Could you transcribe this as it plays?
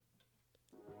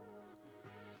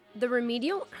The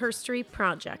Remedial Herstory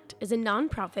Project is a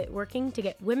nonprofit working to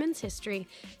get women's history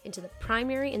into the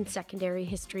primary and secondary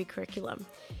history curriculum.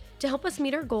 To help us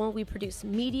meet our goal, we produce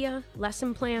media,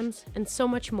 lesson plans, and so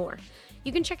much more.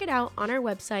 You can check it out on our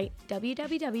website,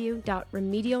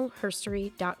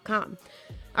 www.remedialherstory.com.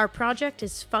 Our project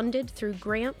is funded through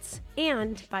grants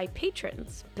and by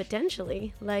patrons,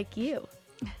 potentially like you.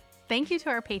 Thank you to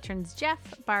our patrons Jeff,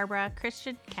 Barbara,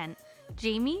 Christian, Kent,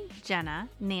 Jamie, Jenna,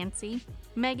 Nancy,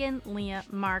 Megan, Leah,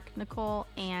 Mark, Nicole,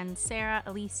 Anne, Sarah,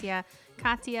 Alicia,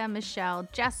 Katya, Michelle,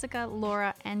 Jessica,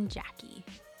 Laura, and Jackie.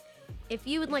 If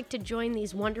you would like to join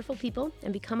these wonderful people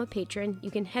and become a patron,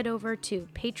 you can head over to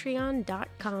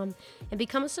patreon.com and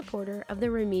become a supporter of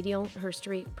the Remedial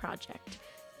Herstory Project.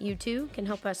 You too can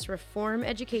help us reform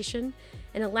education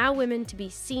and allow women to be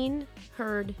seen,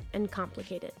 heard, and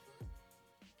complicated.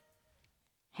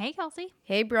 Hey, Kelsey.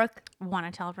 Hey, Brooke. Want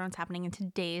to tell everyone what's happening in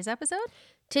today's episode?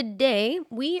 Today,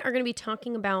 we are going to be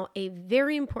talking about a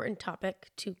very important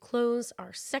topic to close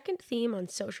our second theme on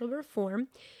social reform.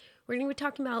 We're going to be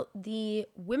talking about the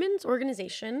women's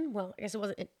organization. Well, I guess it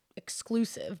wasn't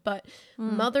exclusive, but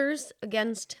Mothers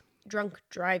Against Drunk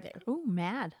Driving. Ooh,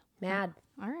 mad. Mad.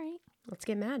 All right. Let's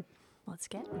get mad. Let's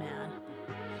get mad.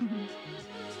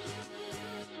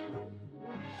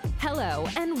 Hello,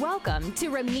 and welcome to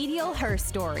Remedial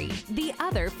Herstory, the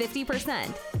other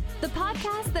 50%, the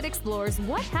podcast that explores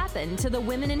what happened to the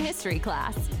women in history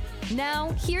class.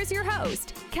 Now, here's your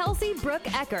host, Kelsey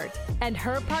Brooke Eckert, and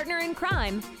her partner in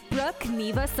crime, Brooke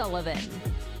Neva Sullivan.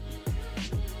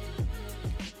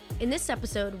 In this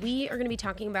episode, we are going to be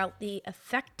talking about the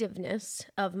effectiveness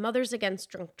of Mothers Against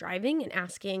Drunk Driving and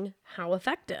asking how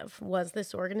effective was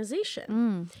this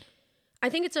organization. I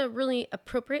think it's a really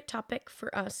appropriate topic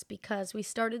for us because we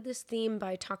started this theme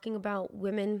by talking about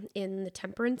women in the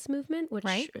temperance movement,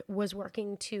 which was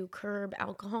working to curb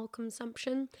alcohol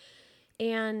consumption.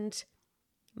 And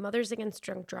Mothers Against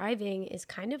Drunk Driving is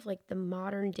kind of like the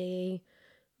modern day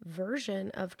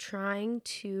version of trying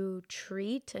to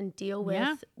treat and deal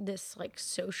with this like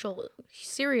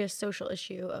serious social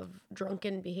issue of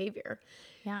drunken behavior.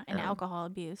 Yeah, and alcohol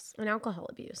abuse. And alcohol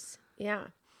abuse. Yeah.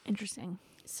 Interesting.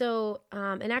 So,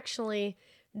 and actually,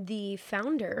 the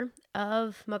founder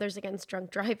of Mothers Against Drunk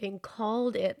Driving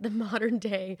called it the modern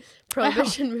day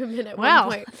prohibition movement at one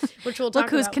point, which we'll talk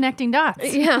about. Look who's connecting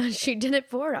dots. Yeah, she did it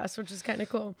for us, which is kind of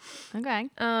cool.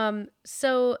 Okay.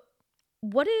 So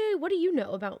what do you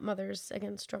know about Mothers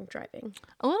Against Drunk Driving?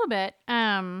 A little bit.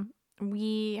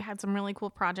 We had some really cool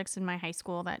projects in my high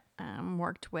school that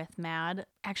worked with MAD.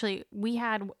 Actually,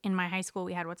 in my high school,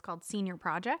 we had what's called senior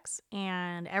projects,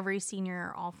 and every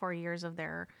senior, all 4 years of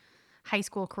their high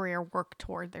school career, work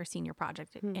toward their senior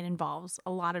project. It involves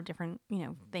a lot of different,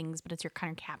 things, but it's your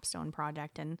kind of capstone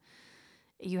project, and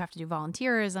you have to do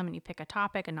volunteerism, and you pick a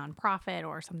topic, a nonprofit,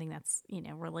 or something that's,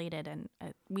 related. And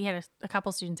we had a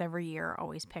couple students every year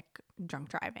always pick drunk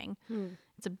driving.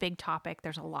 It's a big topic.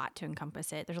 There's a lot to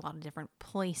encompass it. There's a lot of different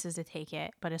places to take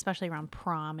it, but especially around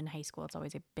prom in high school, it's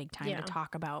always a big time to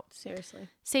talk about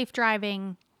safe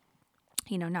driving,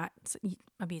 not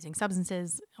abusing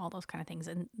substances, all those kind of things.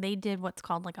 And they did what's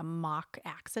called like a mock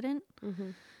accident.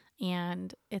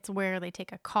 And it's where they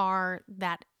take a car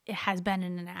that it has been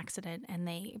in an accident and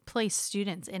they place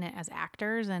students in it as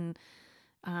actors, and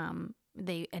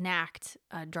they enact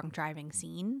a drunk driving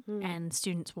scene and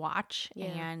students watch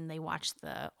and they watch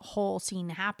the whole scene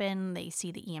happen. They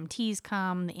see the EMTs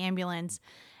come, the ambulance,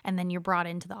 and then you're brought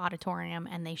into the auditorium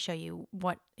and they show you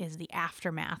what is the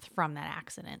aftermath from that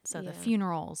accident. So the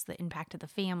funerals that impacted the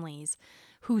families,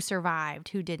 who survived,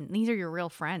 who didn't. These are your real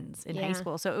friends in high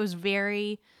school. So it was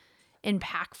very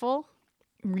impactful,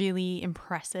 really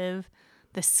impressive,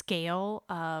 the scale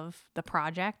of the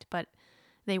project, but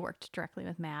they worked directly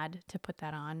with MAD to put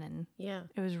that on, and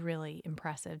it was really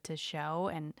impressive to show.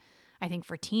 And I think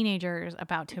for teenagers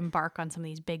about to embark on some of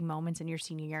these big moments in your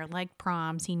senior year, like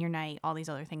prom, senior night, all these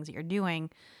other things that you're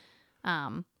doing,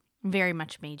 very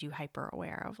much made you hyper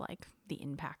aware of like the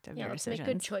impact of your decisions. Make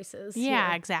good choices.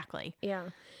 Yeah, exactly. Yeah.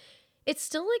 It's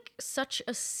still like such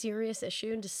a serious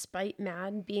issue, despite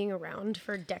MAD being around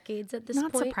for decades at this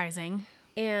point. Not surprising.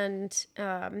 And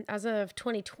as of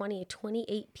 2020,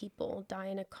 28 people die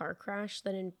in a car crash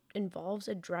that involves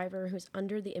a driver who's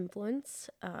under the influence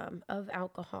of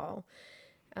alcohol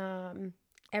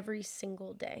every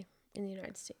single day in the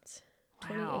United States.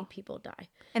 28 people die.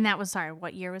 And that was,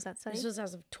 what year was that study? This was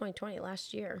as of 2020,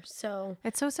 last year. So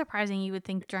it's so surprising. You would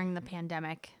think during the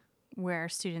pandemic where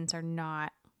students are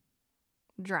not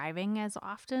driving as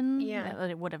often, that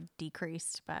it would have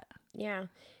decreased, but yeah.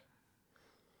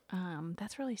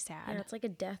 That's really sad. Yeah, it's like a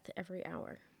death every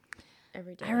hour.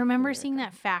 every day. I remember seeing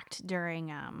that fact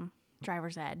during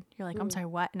driver's ed. You're like, I'm sorry,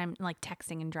 what? And I'm like,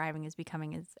 texting and driving is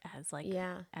becoming as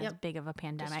big of a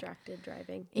pandemic. Distracted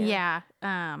driving. Yeah.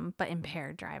 But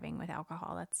impaired driving with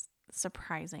alcohol, that's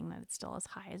surprising that it's still as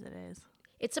high as it is.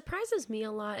 It surprises me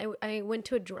a lot. I went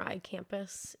to a dry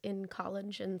campus in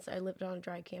college, and I lived on a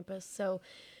dry campus. So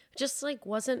just like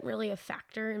wasn't really a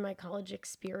factor in my college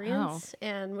experience,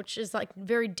 and which is like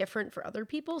very different for other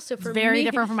people. So for very me,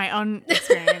 different from my own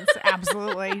experience.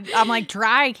 Absolutely. I'm like,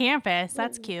 dry campus.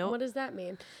 That's cute. What does that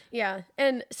mean? Yeah.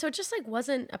 And so it just like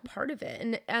wasn't a part of it.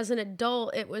 And as an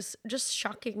adult, it was just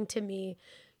shocking to me.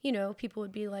 You know, people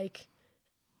would be like,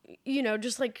 you know,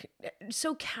 just like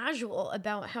so casual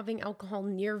about having alcohol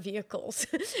near vehicles.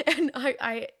 And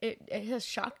it has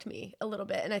shocked me a little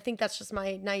bit. And I think that's just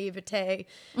my naivete,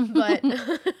 but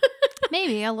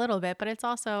maybe a little bit, but it's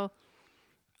also,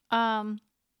 I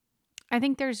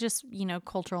think there's just, you know,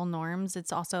 cultural norms.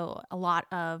 It's also a lot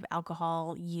of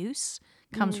alcohol use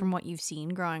comes from what you've seen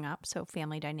growing up. So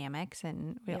family dynamics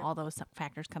and all those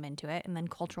factors come into it. And then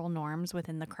cultural norms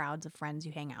within the crowds of friends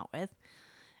you hang out with.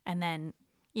 And then,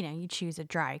 you know, you choose a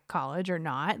dry college or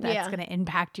not. That's going to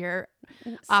impact your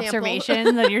observations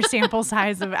and your sample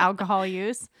size of alcohol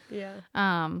use. Yeah.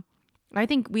 I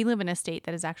think we live in a state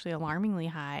that is actually alarmingly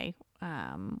high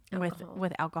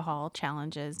with alcohol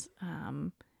challenges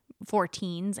for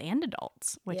teens and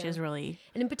adults, which is really...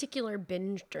 And in particular,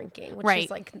 binge drinking, which is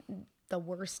like the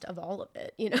worst of all of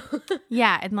it, you know?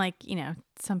 Yeah. And like, you know,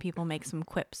 some people make some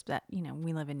quips that, you know,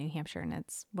 we live in New Hampshire and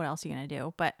it's what else are you going to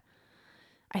do? But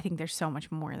I think there's so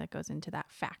much more that goes into that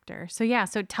factor. So yeah,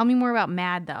 so tell me more about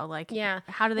MADD though. Like,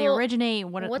 how do they originate?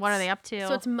 What are they up to?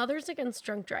 So it's Mothers Against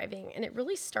Drunk Driving, and it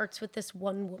really starts with this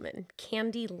one woman,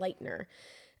 Candy Lightner.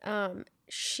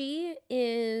 She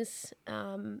is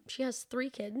she has 3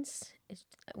 kids.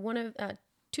 One of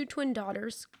 2 twin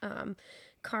daughters,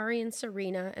 Kari and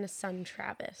Serena, and a son,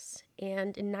 Travis.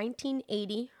 And in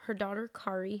 1980, her daughter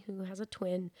Kari, who has a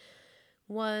twin,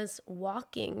 was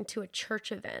walking to a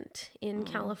church event in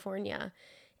California,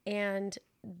 and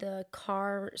the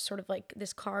car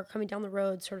this car coming down the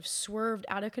road sort of swerved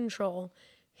out of control,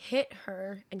 hit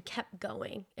her, and kept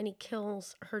going, and he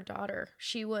kills her daughter.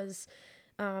 She was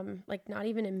like not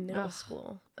even in middle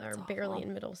school, or barely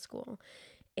in middle school.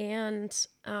 And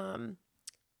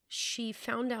she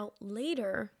found out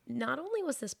later, not only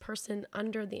was this person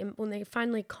when they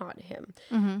finally caught him,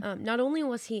 not only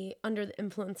was he under the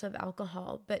influence of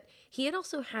alcohol, but he had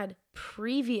also had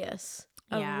previous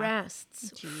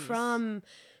arrests from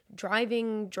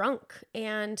driving drunk.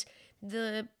 And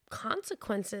the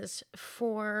consequences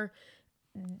for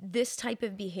this type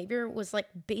of behavior was like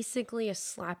basically a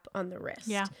slap on the wrist.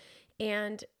 Yeah.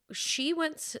 And she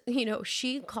went, you know,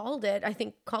 she called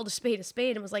a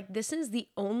spade and was like, this is the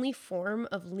only form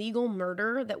of legal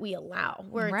murder that we allow,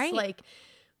 where it's like,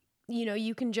 you know,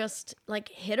 you can just like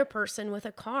hit a person with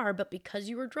a car, but because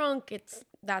you were drunk,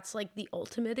 that's like the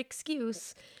ultimate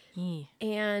excuse.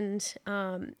 And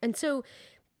so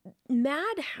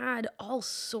MADD had all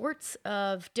sorts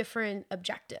of different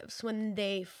objectives when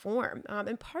they form.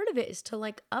 And part of it is to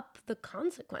like up the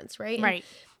consequence, right? Right.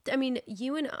 And, I mean,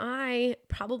 you and I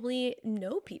probably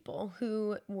know people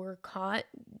who were caught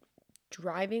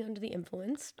driving under the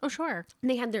influence. Oh, sure. And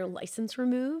they had their license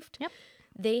removed. Yep.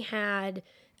 They had,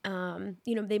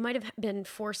 you know, they might have been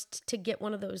forced to get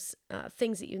one of those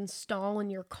things that you install in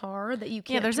your car that you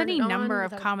can't. Yeah, there's turn any it on number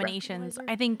of without a combinations. breathalyzer.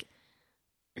 I think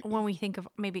when we think of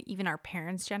maybe even our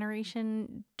parents'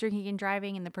 generation drinking and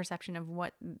driving and the perception of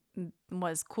what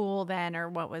was cool then or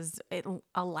what was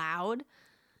allowed,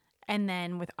 and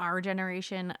then with our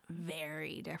generation,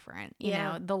 very different. You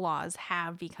know, the laws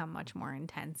have become much more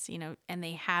intense, you know, and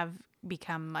they have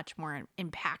become much more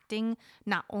impacting,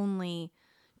 not only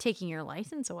taking your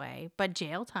license away, but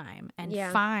jail time and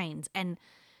fines and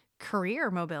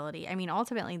career mobility. I mean,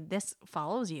 ultimately, this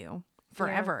follows you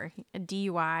forever. A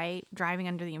DUI, driving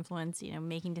under the influence, you know,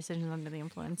 making decisions under the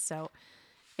influence. So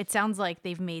it sounds like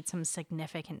they've made some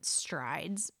significant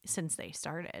strides since they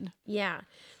started. Yeah.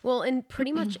 Well, and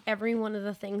pretty much every one of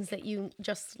the things that you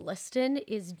just listed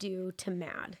is due to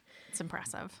MADD. It's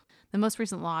impressive. The most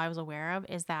recent law I was aware of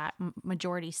is that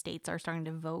majority states are starting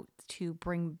to vote to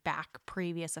bring back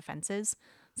previous offenses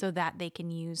so that they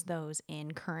can use those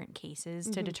in current cases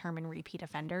to determine repeat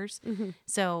offenders.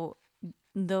 So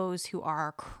those who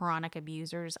are chronic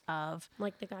abusers of.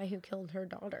 Like the guy who killed her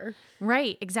daughter.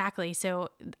 Right, exactly. So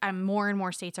more and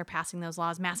more states are passing those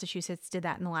laws. Massachusetts did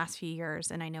that in the last few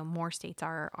years, and I know more states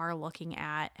are looking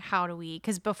at how do we,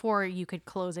 because before you could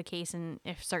close a case and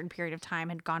if a certain period of time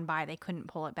had gone by, they couldn't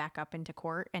pull it back up into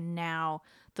court. And now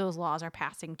those laws are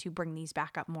passing to bring these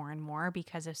back up more and more,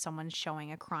 because if someone's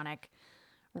showing a chronic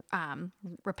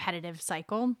repetitive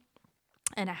cycle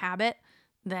and a habit,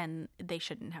 then they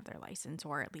shouldn't have their license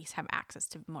or at least have access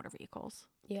to motor vehicles.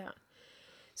 Yeah.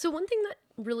 So one thing that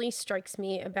really strikes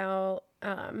me about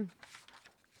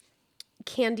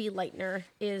Candy Lightner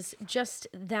is just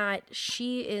that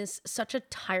she is such a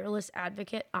tireless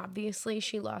advocate. Obviously,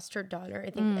 she lost her daughter.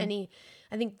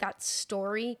 I think that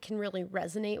story can really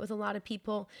resonate with a lot of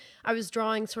people. I was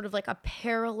drawing sort of like a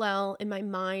parallel in my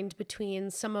mind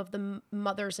between some of the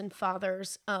mothers and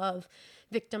fathers of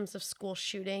victims of school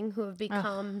shooting who have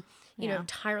become, you know,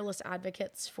 tireless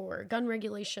advocates for gun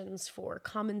regulations, for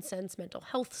common sense mental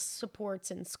health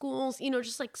supports in schools, you know,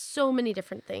 just like so many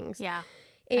different things. Yeah.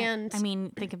 And I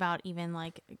mean, think about even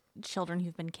like children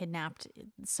who've been kidnapped.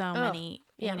 So many,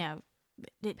 you know,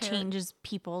 it changes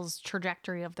people's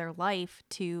trajectory of their life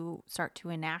to start to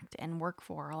enact and work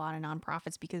for a lot of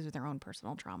nonprofits because of their own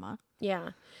personal trauma.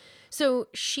 Yeah. So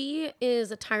she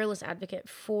is a tireless advocate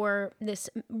for this.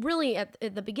 Really, at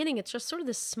the beginning, it's just sort of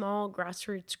this small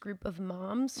grassroots group of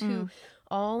moms who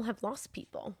all have lost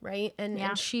people, right?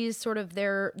 And she's sort of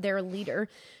their leader.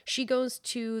 She goes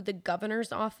to the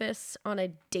governor's office on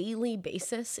a daily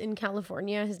basis in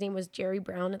California. His name was Jerry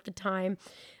Brown at the time.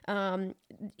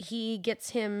 She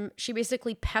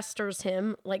basically pesters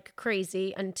him like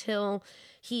crazy until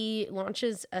he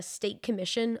launches a state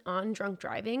commission on drunk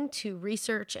driving to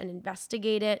research and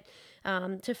investigate it,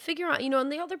 to figure out, you know,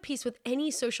 and the other piece with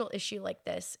any social issue like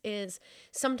this is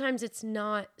sometimes it's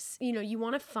not, you know, you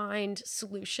want to find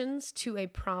solutions to a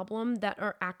problem that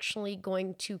are actually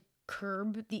going to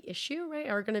curb the issue, right?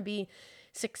 Are going to be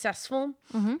successful.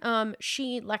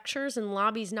 She lectures and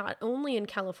lobbies not only in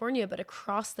California, but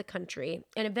across the country.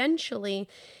 And eventually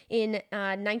in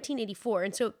 1984,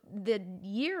 and so the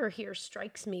year here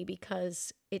strikes me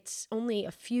because it's only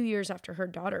a few years after her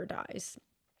daughter dies.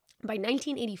 By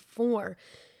 1984,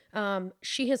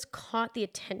 she has caught the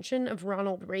attention of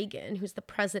Ronald Reagan, who's the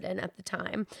president at the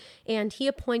time, and he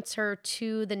appoints her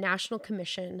to the National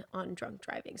Commission on Drunk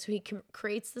Driving. So he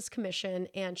creates this commission,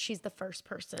 and she's the first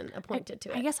person appointed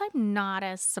to it. I guess I'm not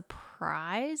as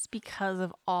surprised because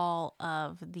of all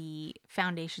of the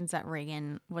foundations that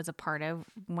Reagan was a part of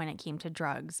when it came to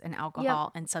drugs and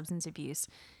alcohol and substance abuse.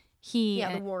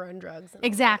 The war on drugs. And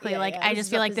exactly. I just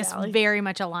feel like this very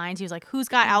much aligns. He was like, who's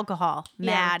got alcohol?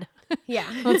 Mad.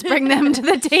 Yeah. Let's bring them to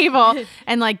the table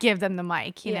and like give them the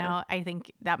mic. You know, I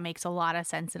think that makes a lot of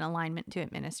sense in alignment to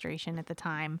administration at the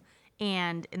time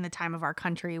and in the time of our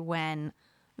country when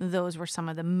those were some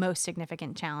of the most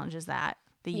significant challenges that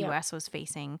the U.S. was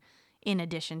facing, in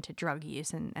addition to drug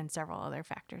use and several other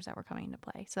factors that were coming into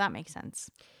play. So that makes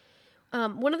sense.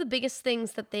 One of the biggest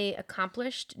things that they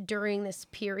accomplished during this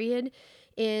period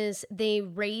is they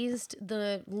raised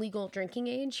the legal drinking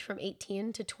age from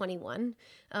 18 to 21.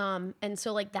 And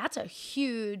so like that's a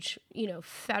huge, you know,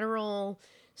 federal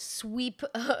sweep,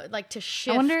 like to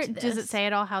shift. I wonder, this. Does it say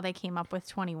at all how they came up with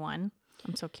 21?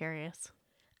 I'm so curious.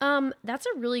 That's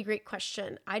a really great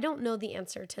question. I don't know the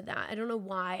answer to that. I don't know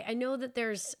why. I know that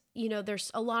there's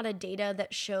a lot of data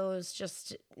that shows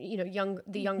just, you know,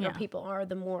 the younger people are,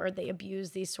 the more they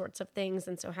abuse these sorts of things.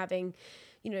 And so having,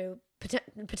 you know,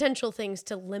 potential things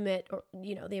to limit or,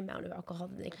 you know, the amount of alcohol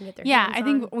that they can get their hands on. I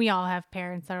think we all have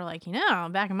parents that are like, you know,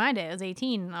 back in my day, I was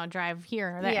 18 and I'll drive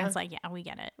here or there. And it's like, yeah, we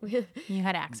get it. You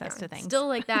had access to things. Still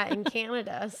like that in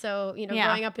Canada. So, you know,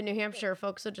 growing up in New Hampshire,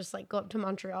 folks would just like go up to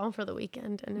Montreal for the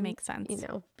weekend and makes sense. You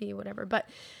know, be whatever. But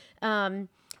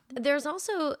there's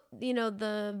also, you know,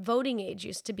 the voting age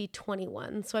used to be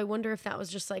 21. So I wonder if that was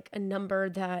just like a number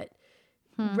that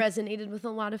resonated with a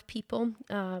lot of people.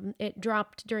 It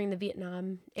dropped during the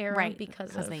Vietnam era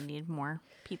because they need more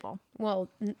people. Well,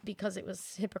 because it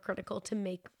was hypocritical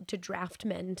to draft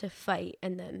men to fight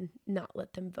and then not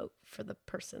let them vote for the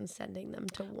person sending them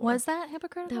to war. Was that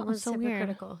hypocritical? That was so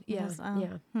hypocritical. Weird.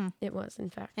 Yeah, it was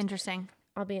in fact. Interesting.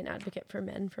 I'll be an advocate for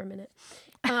men for a minute.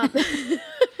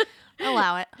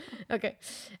 Allow it. Okay.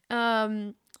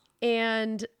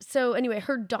 And so anyway,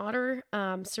 her daughter,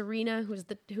 Serena, who's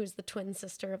the twin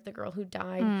sister of the girl who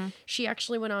died, she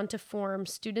actually went on to form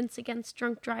Students Against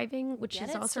Drunk Driving, which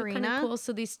is also kind of cool.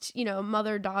 So these, you know,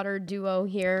 mother-daughter duo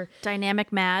here.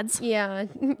 Dynamic Mads. Yeah,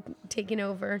 taking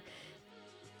over.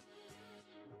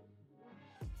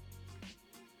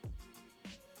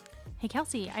 Hey,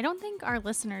 Kelsey, I don't think our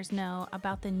listeners know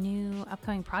about the new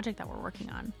upcoming project that we're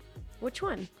working on, Which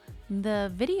one?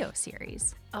 the video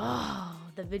series. Oh,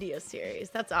 the video series.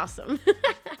 That's awesome.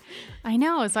 I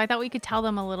know. So I thought we could tell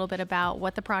them a little bit about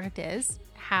what the project is,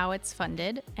 how it's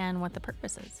funded, and what the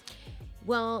purpose is.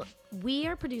 Well, we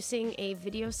are producing a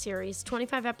video series,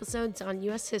 25 episodes on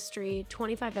U.S. history,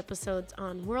 25 episodes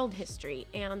on world history.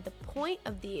 And the point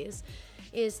of these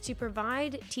is to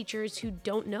provide teachers who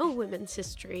don't know women's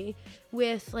history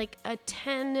with like a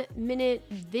 10-minute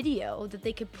video that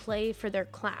they could play for their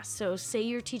class. So say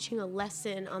you're teaching a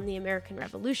lesson on the American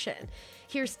Revolution.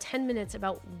 Here's 10 minutes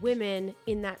about women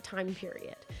in that time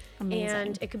period. Amazing.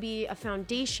 And it could be a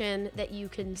foundation that you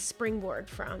can springboard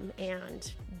from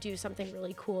and do something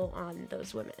really cool on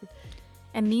those women.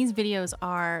 And these videos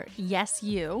are, yes,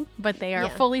 you, but they are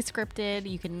fully scripted.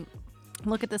 You can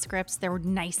look at the scripts. They're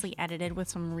nicely edited with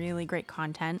some really great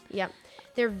content. Yep.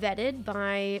 They're vetted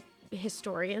by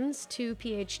historians, 2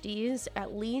 PhDs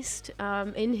at least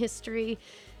in history.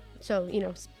 So,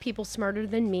 people smarter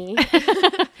than me.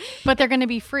 But they're going to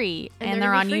be free and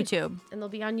they're on free. YouTube. And they'll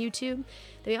be on YouTube.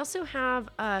 They also have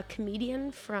a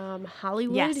comedian from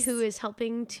Hollywood Yes. who is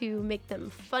helping to make them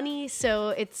funny. So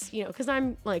it's, because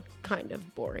I'm like kind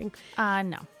of boring.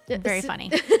 No, very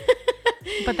funny.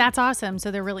 But that's awesome.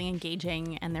 So they're really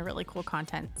engaging and they're really cool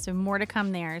content. So more to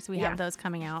come there. So we have those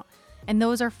coming out. And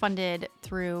those are funded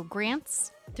through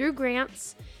grants. Through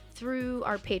grants, through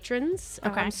our patrons.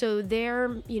 Okay. So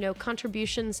their,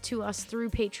 contributions to us through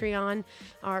Patreon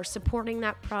are supporting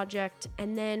that project.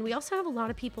 And then we also have a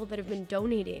lot of people that have been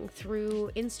donating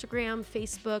through Instagram,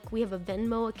 Facebook. We have a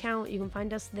Venmo account. You can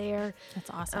find us there. That's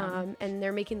awesome. And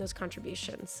they're making those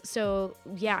contributions. So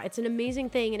yeah, it's an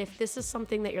amazing thing. And if this is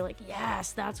something that you're like,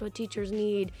 yes, that's what teachers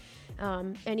need,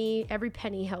 every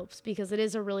penny helps because it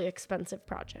is a really expensive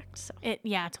project. So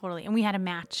Yeah, totally. And we had a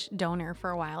match donor for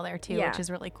a while there too, which is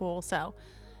really cool. So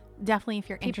definitely if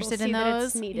you're interested in that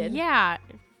it's those, needed.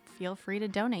 feel free to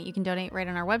donate. You can donate right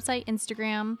on our website,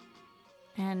 Instagram,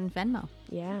 and Venmo,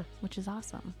 yeah. which is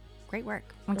awesome. Great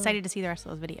work. I'm excited to see the rest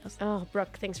of those videos. Oh,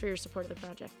 Brooke, thanks for your support of the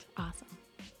project. Awesome.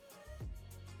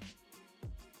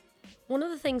 One of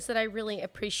the things that I really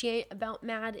appreciate about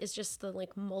MAD is just the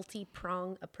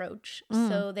multi-prong approach.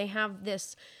 So they have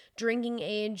this drinking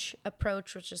age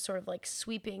approach, which is sort of like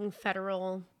sweeping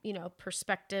federal,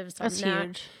 perspectives on That's that.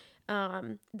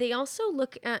 huge. They also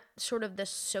look at sort of the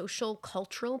social,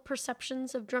 cultural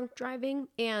perceptions of drunk driving,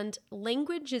 and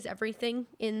language is everything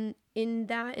in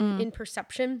that, in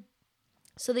perception.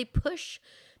 So they push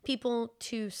people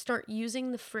to start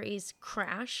using the phrase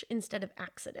crash instead of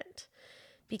accident.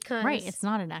 Because Right. It's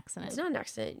not an accident. it's not an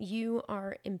accident. You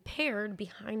are impaired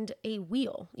behind a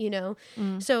wheel,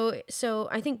 So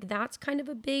I think that's kind of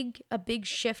a big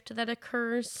shift that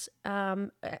occurs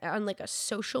on like a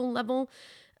social level.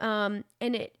 And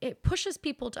it pushes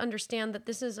people to understand that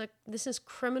this is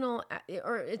criminal,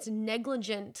 or it's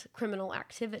negligent criminal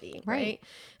activity, right?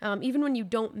 Even when you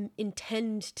don't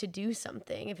intend to do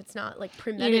something, if it's not like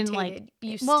premeditated,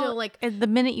 the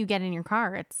minute you get in your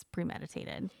car, it's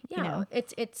premeditated. yeah,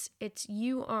 it's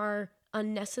you are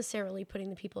unnecessarily putting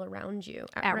the people around you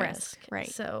at risk, right?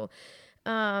 So,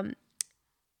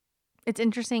 it's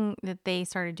interesting that they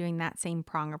started doing that same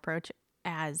prong approach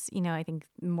as, I think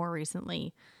more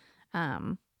recently,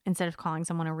 instead of calling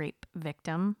someone a rape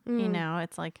victim,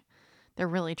 it's like they're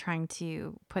really trying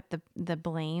to put the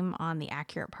blame on the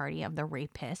accurate party of the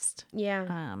rapist.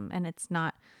 yeah, And it's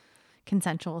not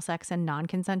consensual sex and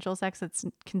non-consensual sex. It's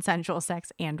consensual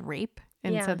sex and rape.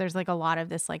 And so there's like a lot of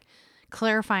this like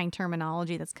clarifying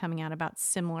terminology that's coming out about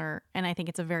similar. And I think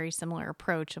it's a very similar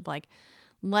approach of like,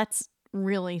 let's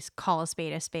really call a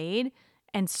spade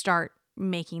and start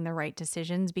making the right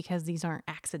decisions, because these aren't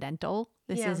accidental.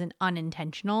 This isn't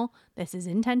unintentional. This is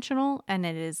intentional, and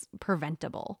it is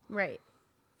preventable. right.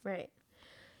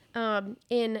 In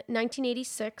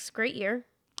 1986, great year.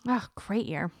 Oh, great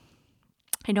year.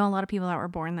 I know a lot of people that were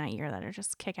born that year that are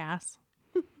just kick ass.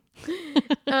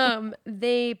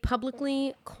 They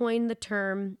publicly coined the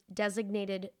term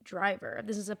designated driver.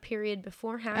 This is a period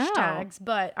before hashtags,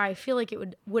 but I feel like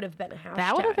it would have been a hashtag.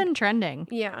 That would have been trending.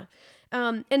 Yeah.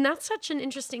 And that's such an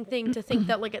interesting thing to think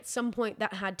that like at some point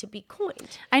that had to be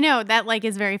coined. I know that like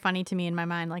is very funny to me in my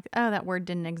mind. Like, oh, that word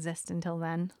didn't exist until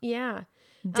then. Yeah.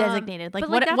 Designated. Like, but,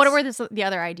 like, what were the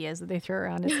other ideas that they threw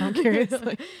around? I'm curious.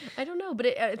 Like, I don't know, but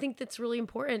I think that's really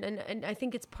important. And I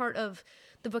think it's part of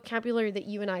the vocabulary that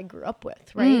you and I grew up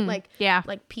with, right? yeah.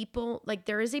 Like people, like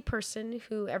there is a person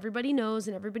who everybody knows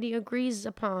and everybody agrees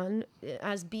upon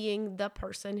as being the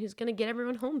person who's going to get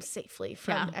everyone home safely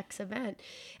from X event.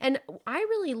 And I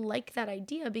really like that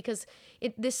idea because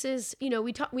this is, you know,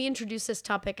 we introduced this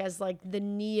topic as like the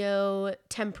neo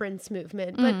temperance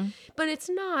movement, but it's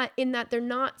not, in that they're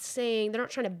not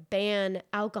trying to ban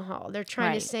alcohol. They're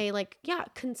trying to say like, yeah,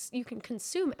 you can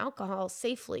consume alcohol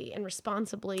safely and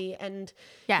responsibly. And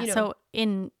yeah, you know, so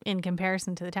in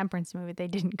comparison to the temperance movement, they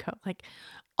didn't go like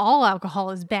all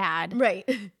alcohol is bad. right.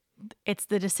 It's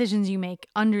the decisions you make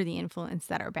under the influence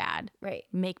that are bad. Right.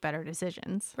 Make better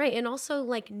decisions. Right. And also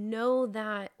like know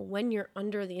that when you're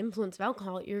under the influence of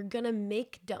alcohol, you're going to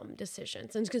make dumb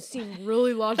decisions. And it's going to seem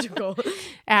really logical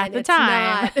At the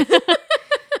time.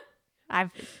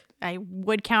 I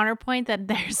would counterpoint that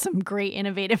there's some great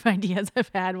innovative ideas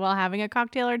I've had while having a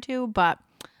cocktail or two, but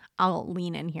I'll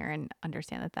lean in here and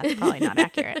understand that that's probably not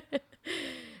accurate.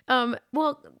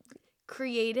 Well,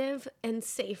 creative and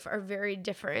safe are very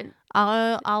different.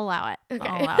 I'll allow it. Okay.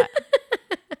 I'll allow it.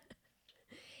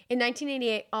 In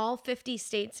 1988, all 50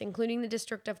 states, including the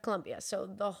District of Columbia, so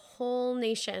the whole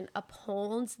nation,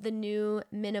 upholds the new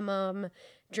minimum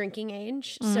drinking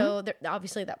age. So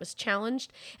obviously that was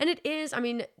challenged. And it is, I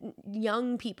mean,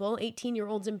 young people,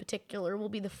 18-year-olds in particular, will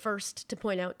be the first to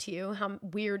point out to you how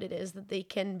weird it is that they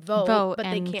can vote but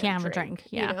they can't have a drink.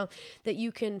 Yeah. You know, that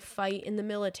you can fight in the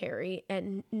military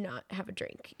and not have a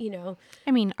drink, you know.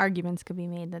 I mean, arguments could be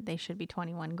made that they should be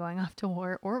 21 going off to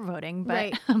war or voting, but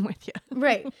Right. I'm with you.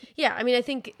 Right. Yeah. I mean, I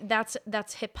think that's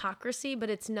hypocrisy, but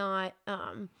it's not,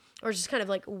 or just kind of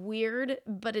like weird,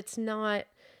 but it's not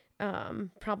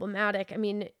problematic. I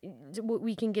mean,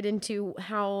 we can get into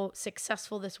how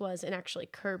successful this was in actually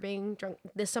curbing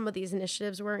some of these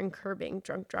initiatives were in curbing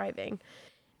drunk driving.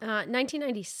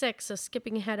 1996, so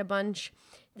skipping ahead a bunch,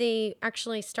 they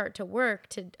actually start to work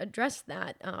to address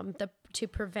that, to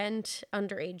prevent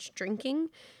underage drinking,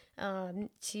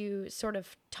 to sort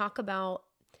of talk about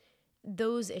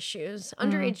those issues.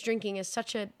 Underage drinking is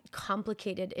such a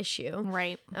complicated issue,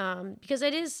 Right. because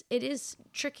it is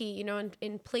tricky, you know,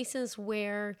 in places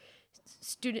where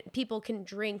people can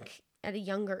drink at a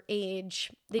younger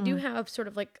age. They do have sort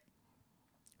of like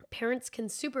parents can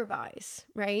supervise,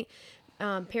 right?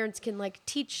 Parents can like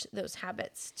teach those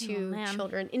habits to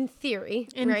children in theory,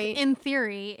 right? In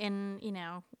theory,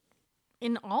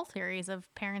 in all theories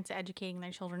of parents educating their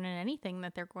children in anything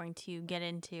that they're going to get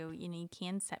into, you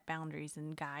can set boundaries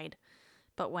and guide.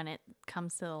 But when it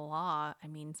comes to the law, I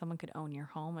mean, someone could own your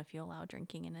home if you allow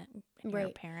drinking in it. And you're a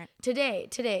parent. Today,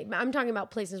 I'm talking about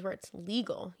places where it's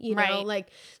legal, you know, like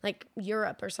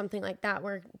Europe or something like that,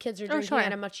 where kids are drinking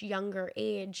at a much younger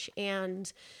age.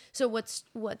 And so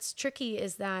what's tricky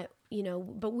is that, you know,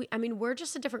 but we're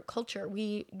just a different culture.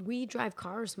 We drive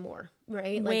cars more,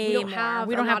 right? Like we don't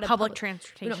have public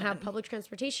transportation. We don't have public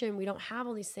transportation. We don't have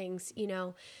all these things, you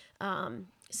know.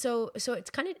 So it's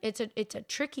kind of, it's a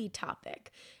tricky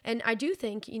topic. And I do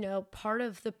think, you know, part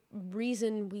of the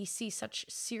reason we see such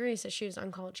serious issues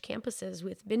on college campuses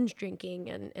with binge drinking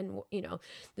and, you know,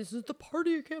 this is the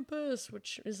party campus,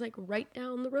 which is like right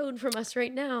down the road from us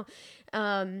right now.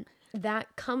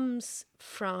 That comes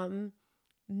from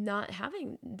not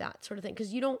having that sort of thing.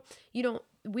 'Cause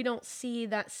we don't see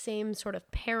that same sort of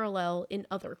parallel in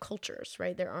other cultures,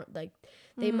 right? There aren't like,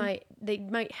 they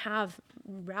might have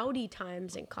rowdy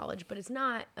times in college, but it's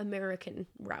not American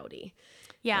rowdy.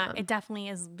 Yeah, it definitely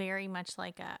is very much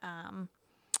like a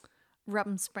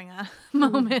Rumspringa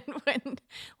moment when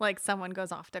like someone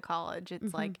goes off to college.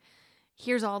 It's like,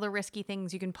 here's all the risky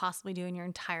things you can possibly do in your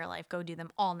entire life. Go do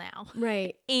them all now.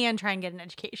 Right. And try and get an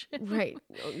education. Right.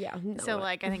 Oh, yeah. No. So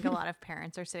like, I think a lot of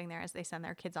parents are sitting there as they send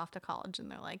their kids off to college and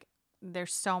they're like,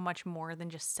 there's so much more than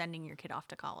just sending your kid off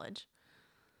to college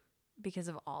because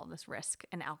of all this risk,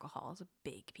 and alcohol is a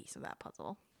big piece of that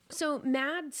puzzle. So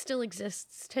MAD still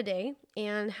exists today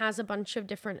and has a bunch of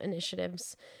different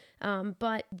initiatives.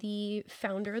 But the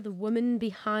founder, the woman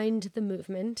behind the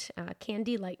movement,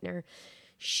 Candy Lightner,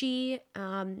 she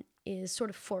is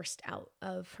sort of forced out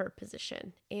of her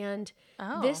position. And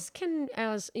this can,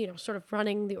 as you know, sort of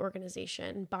running the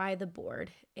organization by the board.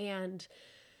 And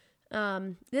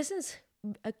this is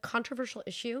a controversial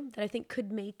issue that I think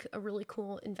could make a really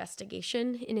cool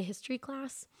investigation in a history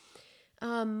class.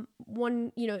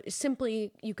 One, you know,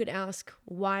 simply you could ask,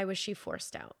 why was she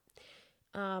forced out?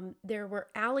 There were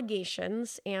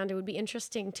allegations, and it would be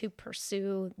interesting to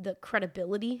pursue the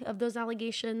credibility of those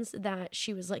allegations that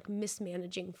she was like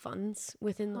mismanaging funds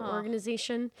within the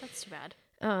organization. That's too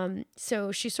bad.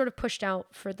 So she's sort of pushed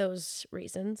out for those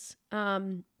reasons.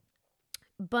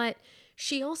 But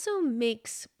She also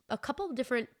makes a couple of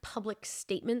different public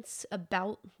statements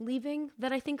about leaving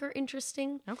that I think are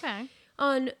interesting. Okay.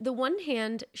 On the one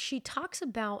hand, she talks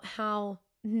about how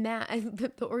MAD,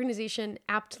 the organization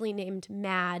aptly named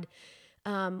MAD,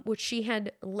 which she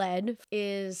had led,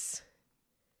 is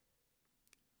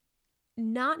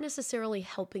not necessarily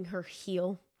helping her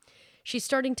heal. She's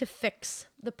starting to fix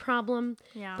the problem,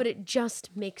 but it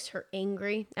just makes her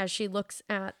angry as she looks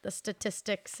at the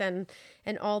statistics and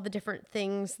all the different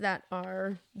things that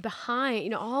are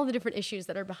behind, all the different issues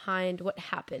that are behind what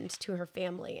happened to her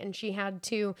family. And she had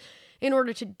to, in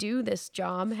order to do this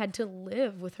job, had to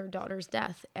live with her daughter's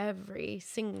death every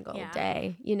single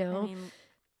day, I mean,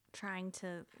 trying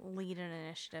to lead an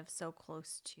initiative so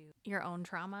close to your own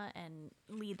trauma and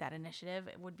lead that initiative,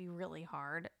 it would be really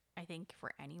hard. I think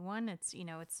for anyone, it's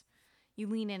you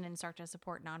lean in and start to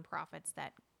support nonprofits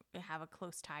that have a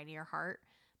close tie to your heart,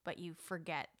 but you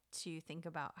forget to think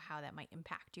about how that might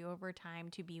impact you over time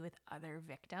to be with other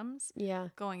victims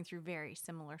going through very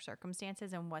similar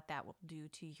circumstances and what that will do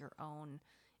to your own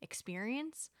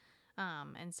experience.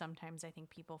 And sometimes I think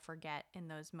people forget in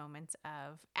those moments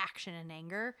of action and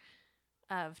anger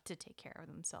to take care of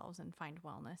themselves and find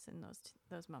wellness in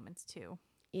those moments too.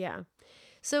 Yeah.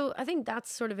 So I think that's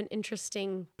sort of an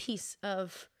interesting piece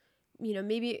of,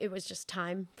 maybe it was just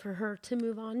time for her to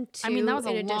move on to, that was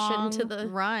in a addition long to the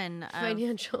run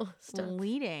financial stuff.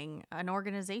 Leading an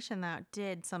organization that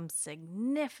did some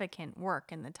significant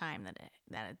work in the time that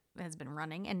it has been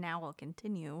running and now will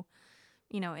continue,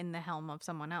 in the helm of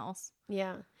someone else.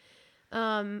 Yeah.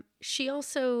 She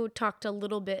also talked a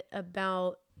little bit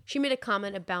about, she made a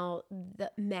comment about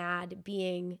the MAD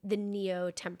being the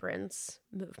neo-temperance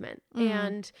movement.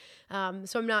 And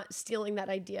so I'm not stealing that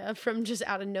idea from just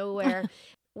out of nowhere.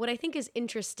 What I think is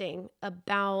interesting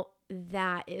about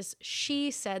that is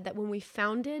she said that when we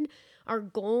founded, our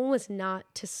goal was not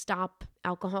to stop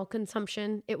alcohol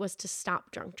consumption. It was to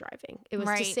stop drunk driving. It was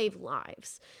to save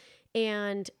lives.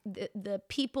 And the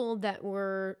people that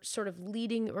were sort of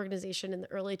leading the organization in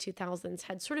the early 2000s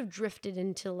had sort of drifted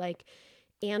into like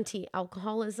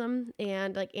anti-alcoholism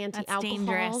and like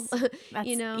anti-alcohol. That's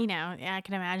dangerous. I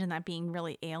can imagine that being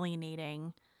really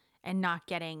alienating and not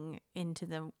getting into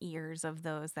the ears of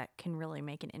those that can really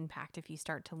make an impact if you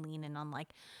start to lean in on like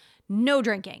no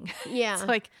drinking. Yeah. It's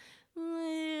like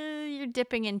you're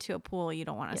dipping into a pool you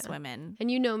don't want to swim in. And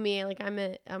me, like I'm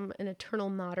an eternal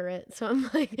moderate, so I'm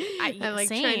like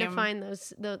trying to find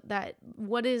that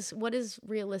what is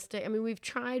realistic. I mean, we've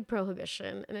tried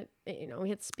prohibition, and it we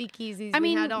had speakeasies.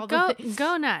 We had all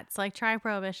go nuts, like try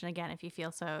prohibition again if you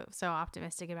feel so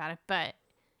optimistic about it. But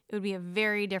it would be a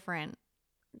very different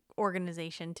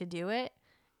organization to do it,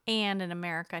 and in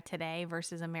America today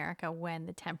versus America when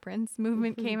the temperance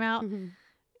movement came out.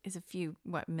 Is a few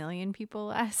million people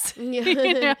less.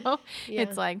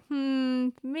 It's like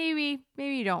maybe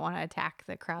you don't want to attack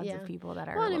the crowds of people that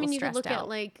are a little stressed out. You could look at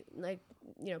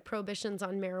like prohibitions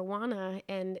on marijuana,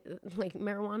 and like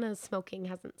marijuana smoking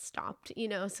hasn't stopped,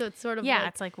 so it's sort of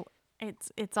it's like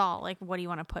it's all like, what do you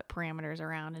want to put parameters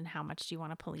around and how much do you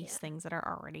want to police things that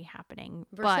are already happening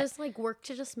versus like work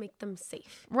to just make them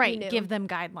safe, give them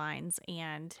guidelines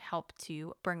and help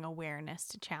to bring awareness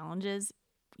to challenges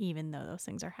even though those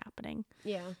things are happening.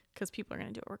 Yeah. Because people are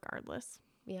going to do it regardless.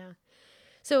 Yeah.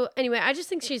 So anyway, I just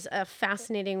think she's a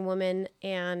fascinating woman,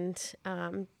 and,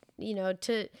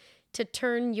 to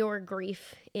turn your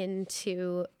grief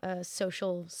into a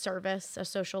social service, a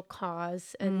social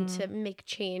cause, and to make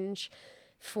change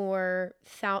for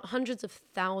hundreds of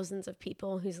thousands of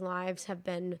people whose lives have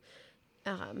been,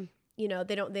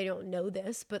 they don't know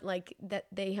this, but like that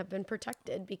they have been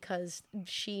protected because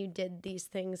she did these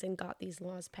things and got these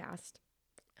laws passed.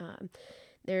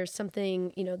 There's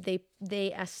something,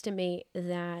 they estimate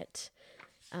that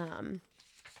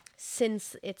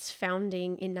since its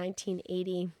founding in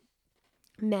 1980,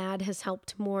 MAD has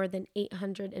helped more than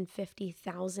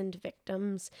 850,000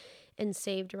 victims and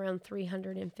saved around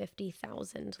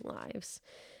 350,000 lives.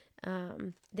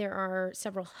 There are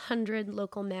several hundred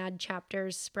local MAD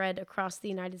chapters spread across the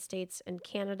United States and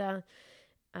Canada.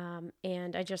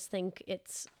 And I just think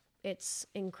it's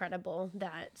incredible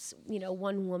that,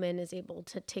 one woman is able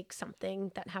to take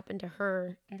something that happened to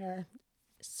her at a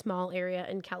small area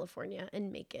in California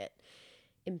and make it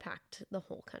impact the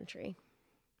whole country.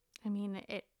 I mean,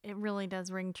 it really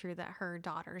does ring true that her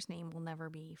daughter's name will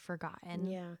never be forgotten.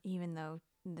 Yeah. Even though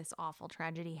this awful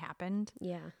tragedy happened.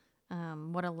 Yeah.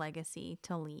 What a legacy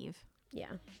to leave.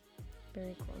 Yeah.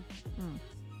 Very cool.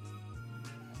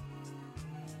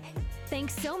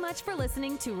 Thanks so much for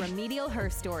listening to Remedial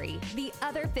Her Story, the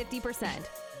other 50%.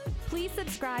 Please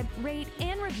subscribe, rate,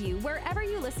 and review wherever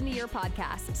you listen to your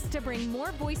podcasts to bring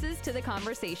more voices to the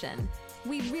conversation.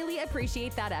 We really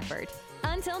appreciate that effort.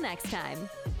 Until next time.